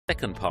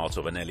second part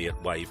of an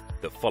Elliott wave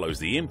that follows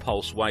the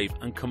impulse wave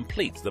and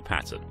completes the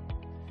pattern.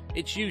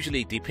 It's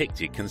usually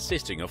depicted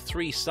consisting of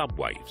three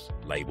subwaves,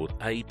 labelled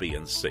A, B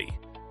and C,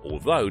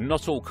 although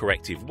not all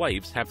corrective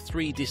waves have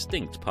three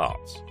distinct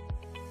parts.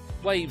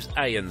 Waves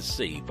A and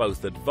C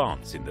both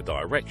advance in the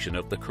direction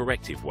of the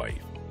corrective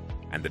wave,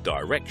 and the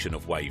direction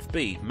of wave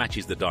B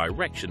matches the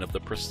direction of the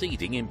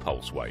preceding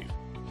impulse wave.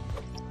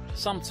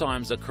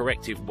 Sometimes a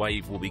corrective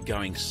wave will be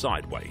going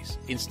sideways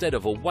instead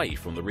of away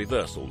from the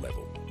reversal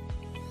level.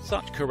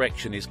 Such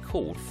correction is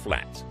called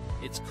flat.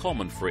 It's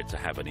common for it to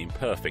have an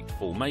imperfect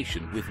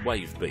formation with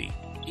wave B,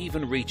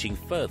 even reaching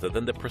further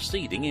than the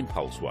preceding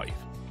impulse wave.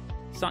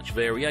 Such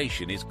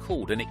variation is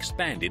called an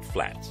expanded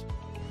flat.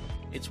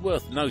 It's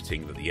worth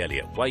noting that the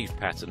Elliott wave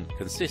pattern,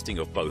 consisting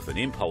of both an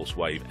impulse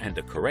wave and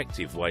a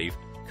corrective wave,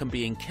 can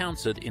be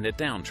encountered in a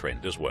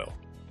downtrend as well.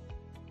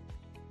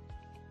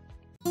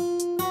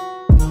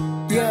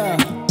 Yeah,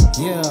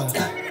 yeah,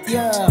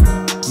 yeah,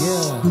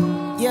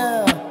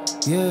 yeah,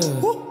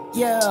 yeah,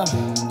 yeah,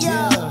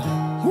 yeah.